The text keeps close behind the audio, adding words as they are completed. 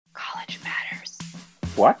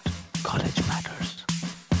What? College matters.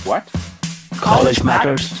 What? College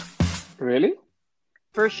matters. Really?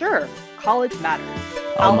 For sure. College matters.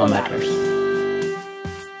 Alma matters.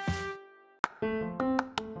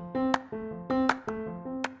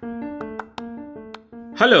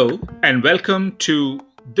 Hello, and welcome to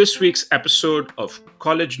this week's episode of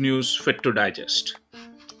College News Fit to Digest.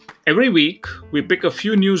 Every week, we pick a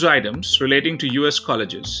few news items relating to US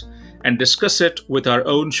colleges and discuss it with our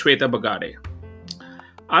own Shweta Bagade.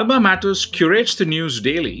 Alma Matters curates the news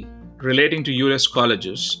daily relating to US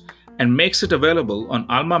colleges and makes it available on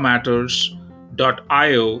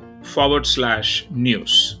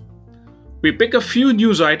almamatters.io/news. We pick a few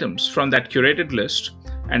news items from that curated list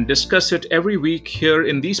and discuss it every week here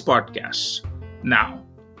in these podcasts. Now,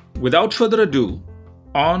 without further ado,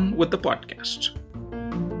 on with the podcast.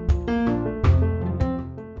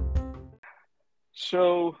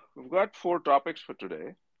 So we've got 4 topics for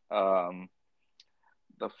today.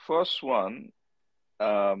 The first one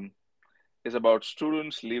is about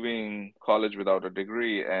students leaving college without a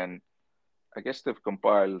degree, and I guess they've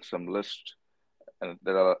compiled some list. And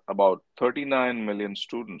there are about 39 million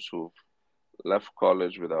students who've left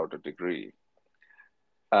college without a degree.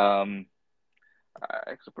 It's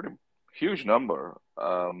a pretty huge number.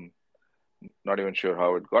 Not even sure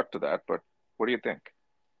how it got to that, but what do you think?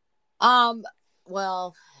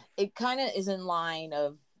 Well, it kind of is in line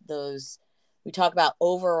of those. We talk about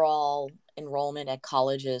overall enrollment at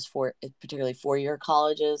colleges, for particularly four-year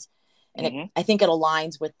colleges, and I think it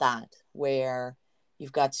aligns with that, where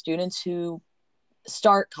you've got students who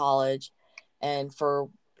start college and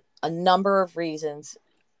for a number of reasons,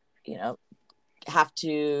 have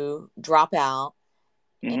to drop out,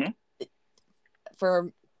 and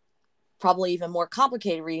for probably even more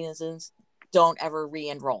complicated reasons, don't ever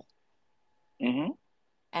re-enroll.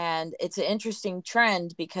 And it's an interesting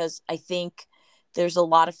trend because I think there's a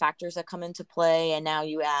lot of factors that come into play, and now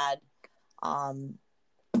you add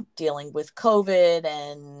dealing with COVID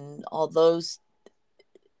and all those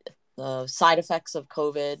side effects of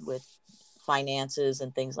COVID with finances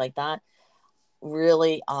and things like that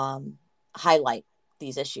really highlight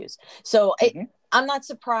these issues. So I'm not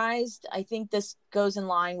surprised. I think this goes in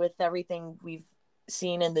line with everything we've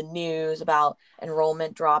seen in the news about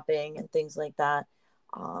enrollment dropping and things like that.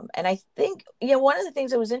 And I think, one of the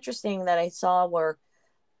things that was interesting that I saw were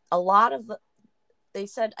a lot of, they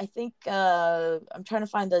said, I think, I'm trying to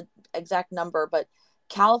find the exact number, but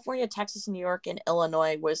California, Texas, New York, and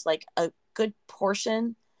Illinois was like a good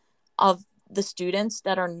portion of the students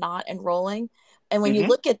that are not enrolling. And when you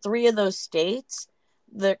look at 3 of those states,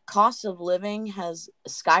 the cost of living has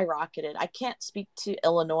skyrocketed. I can't speak to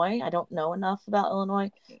Illinois. I don't know enough about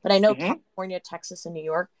Illinois, but I know California, Texas, and New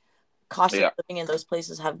York, cost of living in those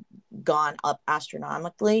places have gone up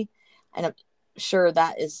astronomically. And I'm sure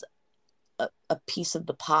that is a piece of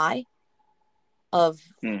the pie of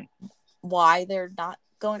why they're not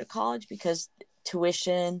going to college, because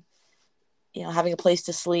tuition, having a place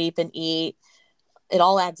to sleep and eat, it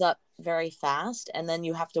all adds up very fast. And then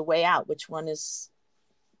you have to weigh out which one is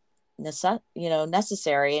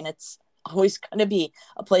necessary, and it's always going to be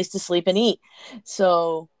a place to sleep and eat.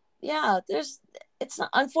 So it's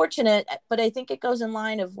unfortunate, but I think it goes in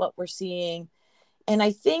line of what we're seeing. And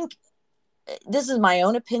I think this is my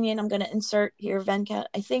own opinion I'm going to insert here, Venkat.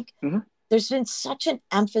 I think there's been such an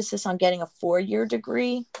emphasis on getting a 4-year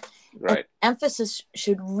degree. Right. Emphasis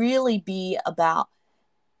should really be about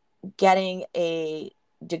getting a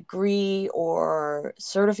degree or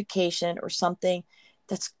certification or something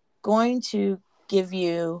that's going to give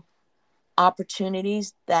you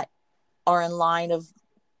opportunities that are in line of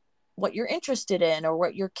what you're interested in or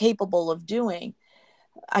what you're capable of doing.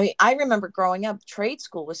 I mean, I remember growing up, trade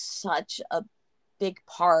school was such a big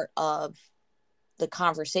part of the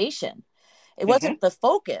conversation. It wasn't the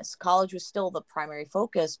focus. College was still the primary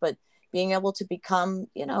focus, but being able to become,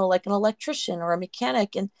 like an electrician or a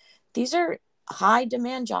mechanic, and these are high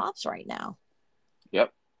demand jobs right now.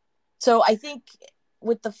 Yep. So I think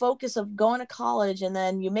with the focus of going to college and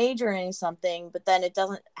then you major in something, but then it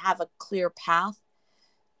doesn't have a clear path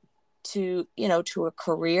to a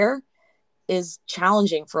career, is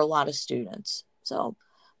challenging for a lot of students. So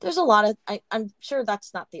there's a lot of, I'm sure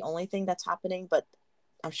that's not the only thing that's happening, but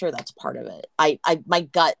I'm sure that's part of it. My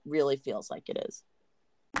gut really feels like it is.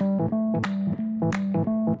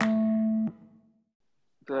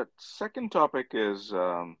 The second topic is,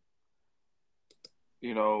 North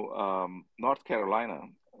Carolina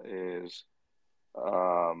is,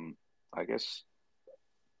 I guess,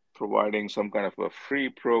 providing some kind of a free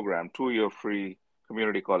program, 2-year free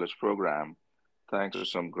community college program, thanks to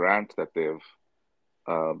some grant that they've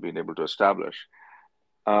been able to establish.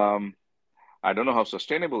 Um, I don't know how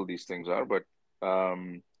sustainable these things are, but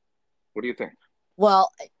what do you think?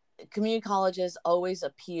 Well, community colleges always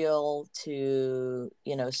appeal to,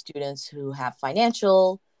 students who have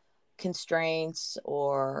financial constraints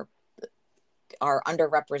or are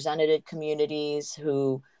underrepresented communities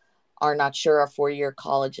who are not sure a 4-year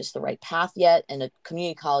college is the right path yet, and a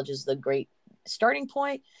community college is the great starting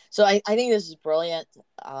point. So I think this is brilliant.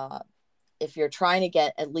 If you're trying to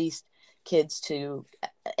get at least kids to,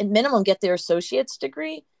 at minimum, get their associate's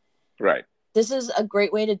degree, Right. this is a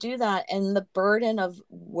great way to do that. And the burden of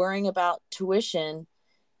worrying about tuition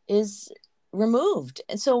is removed.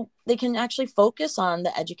 And so they can actually focus on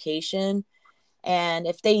the education. And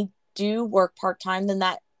if they do work part-time, then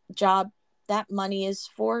that money is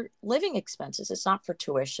for living expenses. It's not for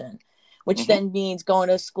tuition, which Hmm. then means going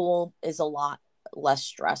to school is a lot less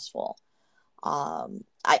stressful. Um,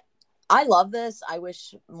 I I love this. I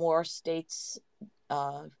wish more states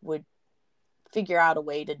would figure out a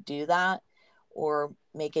way to do that or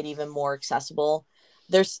make it even more accessible.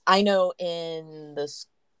 I know in the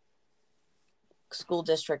school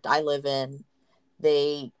district I live in,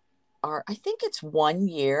 they I think it's 1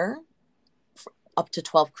 year, up to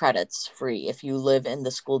 12 credits free if you live in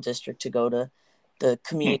the school district to go to the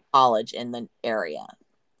community college in the area.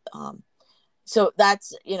 Um, so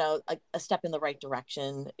that's, a step in the right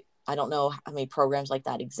direction. I don't know how many programs like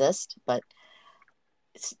that exist, but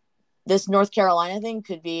this North Carolina thing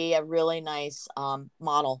could be a really nice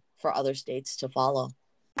model for other states to follow.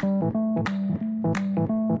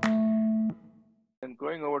 And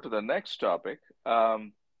going over to the next topic,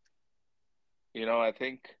 I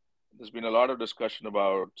think there's been a lot of discussion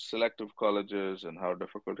about selective colleges and how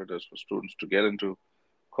difficult it is for students to get into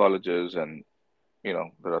colleges. And,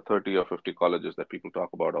 there are 30 or 50 colleges that people talk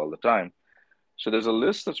about all the time. So there's a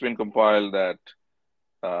list that's been compiled that,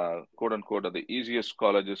 quote unquote, are the easiest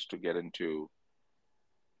colleges to get into,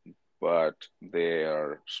 but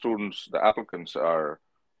the applicants are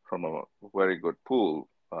from a very good pool,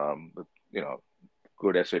 with,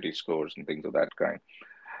 good SAT scores and things of that kind.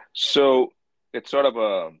 So it's sort of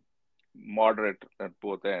a moderate at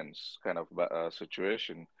both ends kind of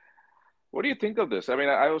situation. What do you think of this? I mean,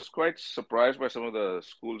 I was quite surprised by some of the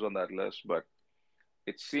schools on that list, but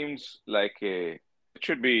it seems like it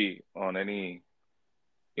should be on any,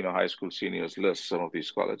 high school seniors list, some of these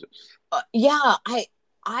colleges. Yeah,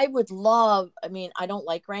 I would love. I mean, I don't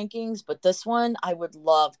like rankings, but this one I would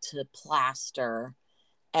love to plaster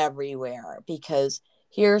everywhere, because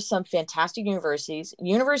here are some fantastic universities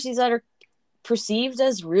that are perceived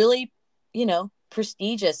as really,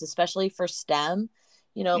 prestigious, especially for STEM.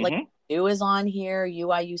 Like Hmm. U is on here,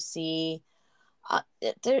 UIUC, uh,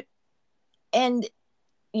 and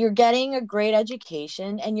you're getting a great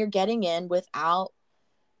education, and you're getting in without,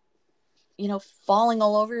 falling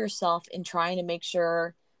all over yourself in trying to make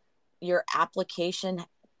sure your application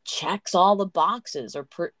checks all the boxes, or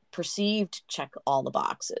perceived check all the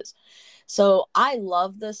boxes. So I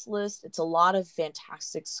love this list. It's a lot of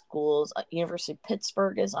fantastic schools. University of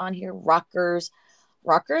Pittsburgh is on here. Rutgers,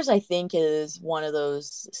 I think, is one of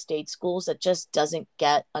those state schools that just doesn't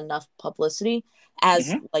get enough publicity,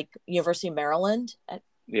 as Hmm. like University of Maryland at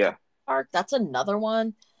Yeah. Park. That's another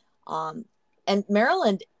one. Um, and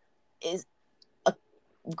Maryland is a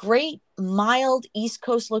great mild East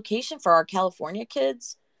Coast location for our California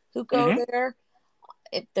kids who go Hmm. there.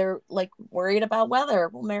 If they're like worried about weather,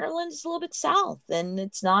 well, Maryland is a little bit south, and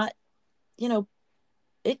it's not, you know,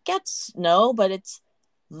 it gets snow, but it's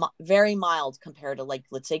very mild compared to, like,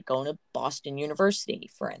 let's say going to Boston University,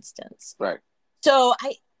 for instance. Right. So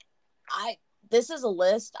I, this is a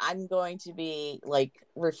list I'm going to be like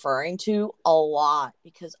referring to a lot,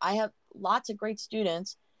 because I have lots of great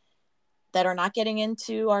students that are not getting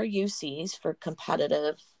into our UCs for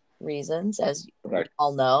competitive reasons, as we Right.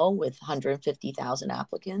 all know, with 150,000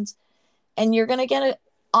 applicants, and you're going to get an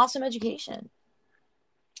awesome education.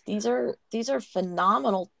 These are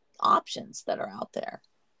phenomenal options that are out there.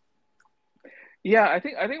 Yeah, I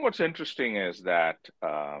think what's interesting is that,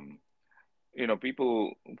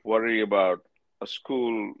 people worry about a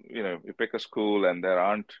school, you pick a school and there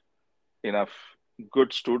aren't enough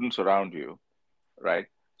good students around you, right?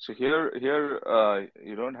 So here,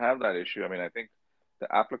 you don't have that issue. I mean, I think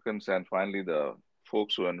the applicants and finally the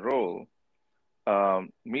folks who enroll,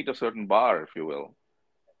 meet a certain bar, if you will,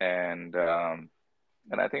 and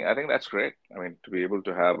I think that's great. I mean, to be able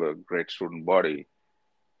to have a great student body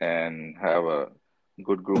and have a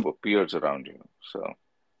good group of peers around you. So,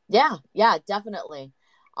 Yeah, definitely.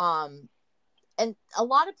 Um, and a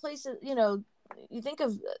lot of places, you think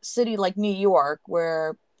of a city like New York,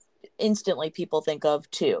 where instantly people think of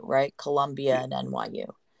two, right? Columbia yeah, and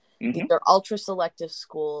NYU. These Hmm. are ultra selective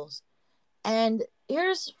schools. And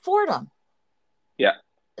here's Fordham. Yeah.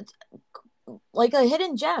 It's like a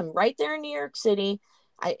hidden gem right there in New York City.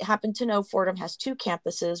 I happen to know Fordham has 2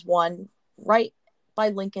 campuses, one right by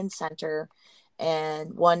Lincoln Center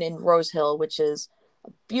and one in Rose Hill, which is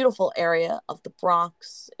a beautiful area of the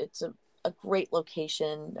Bronx. It's a great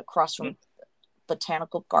location across from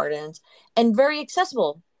botanical gardens and very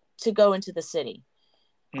accessible to go into the city.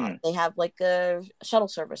 Mm. They have like a shuttle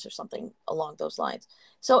service or something along those lines.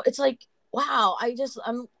 So it's like, wow,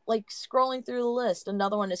 I'm like scrolling through the list.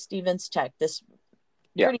 Another one is Stevens Tech, this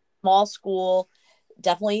Yeah. pretty small school,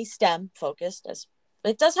 definitely STEM focused. As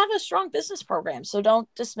it does have a strong business program, so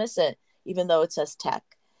don't dismiss it, even though it says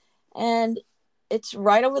tech. And it's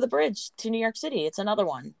right over the bridge to New York City. It's another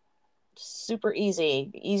one, super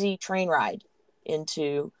easy train ride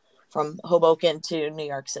into from Hoboken to New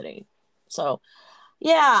York City. So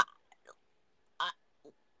yeah,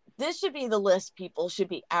 this should be the list people should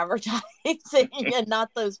be advertising and not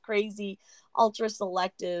those crazy ultra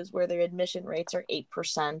selectives where their admission rates are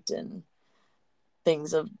 8% and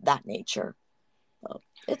things of that nature. So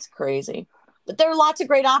it's crazy. But there are lots of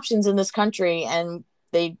great options in this country, and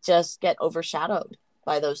they just get overshadowed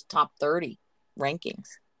by those top 30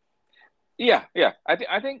 rankings. Yeah, yeah. I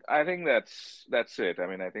think that's it. I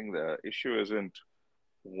mean, I think the issue isn't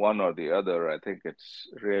one or the other. I think it's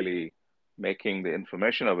really making the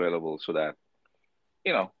information available so that,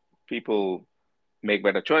 you know, people make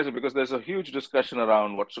better choices, because there's a huge discussion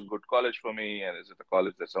around what's a good college for me, and is it a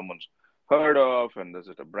college that someone's heard of, and is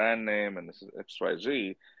it a brand name, and this is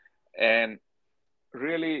XYZ. And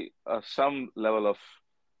really, some level of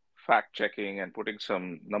fact checking and putting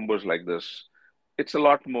some numbers like this, it's a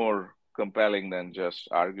lot more compelling than just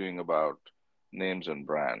arguing about names and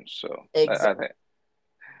brands. So I Exactly. think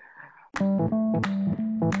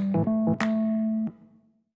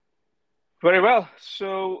very well.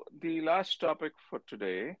 So the last topic for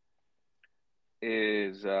today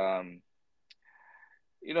is, the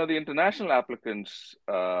international applicants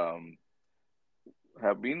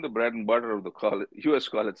have been the bread and butter of the U.S.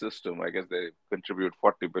 college system. I guess they contribute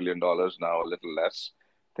 $40 billion now, a little less.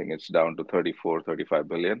 I think it's down to 34, 35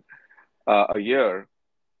 billion a year.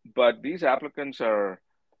 But these applicants are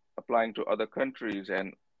applying to other countries,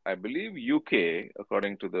 and I believe UK,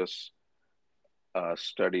 according to this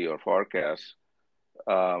study or forecast,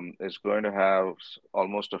 is going to have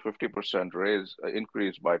almost a 50%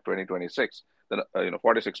 increase by 2026. Then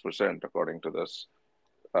 46% according to this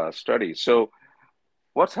study. So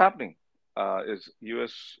what's happening? Is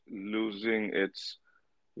US losing its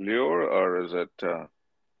lure, or is it?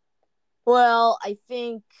 Well, I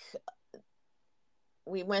think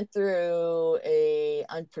we went through a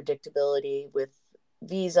unpredictability with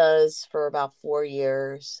visas for about 4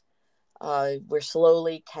 years. We're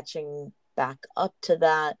slowly catching back up to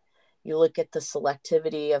that. You look at the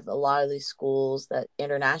selectivity of a lot of these schools that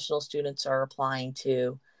international students are applying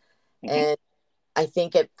to, Mhm, and I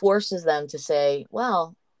think it forces them to say,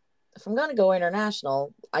 well, if I'm going to go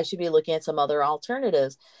international, I should be looking at some other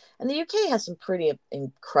alternatives. And the UK has some pretty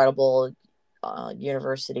incredible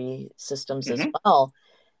university systems as mhm, well.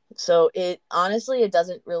 So it honestly, it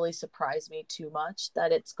doesn't really surprise me too much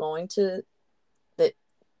that that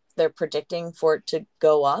they're predicting for it to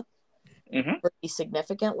go up mhm. pretty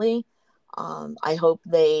significantly. I hope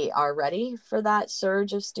they are ready for that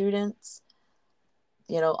surge of students,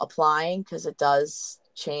 applying, because it does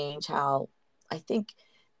change how I think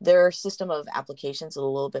their system of applications is a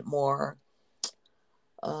little bit more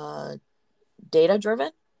uh, data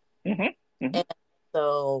driven. Mhm. Mhm. And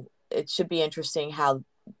so it should be interesting how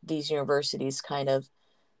these universities kind of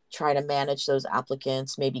try to manage those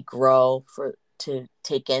applicants, maybe grow to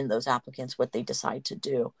take in those applicants, what they decide to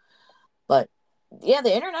do. But yeah,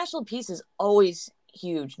 the international piece is always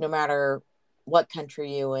huge, no matter what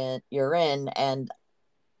country you're in. And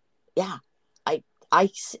yeah, I I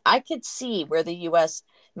could see where the US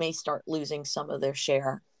may start losing some of their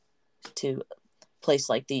share to a place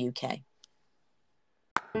like the UK.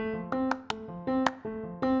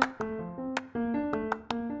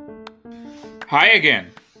 Hi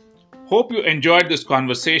again. Hope you enjoyed this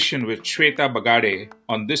conversation with Shweta Bagade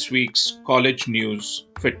on this week's College News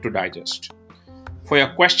Fit to Digest. For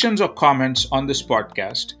your questions or comments on this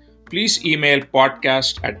podcast, please email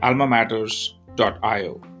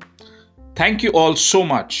podcast@almamatters.io. Thank you all so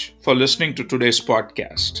much for listening to today's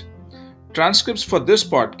podcast. Transcripts for this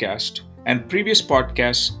podcast and previous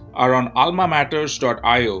podcasts are on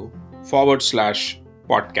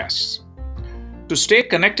almamatters.io/podcasts. To stay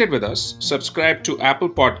connected with us, subscribe to Apple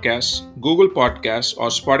Podcasts, Google Podcasts, or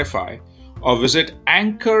Spotify, or visit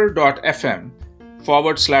anchor.fm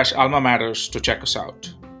college.edu/alma matters to check us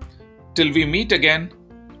out. Till we meet again,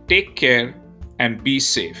 take care and be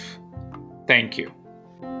safe. Thank you.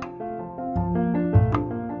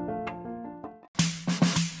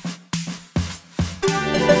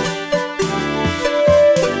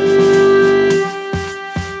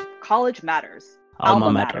 College Matters.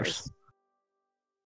 Alma Matters.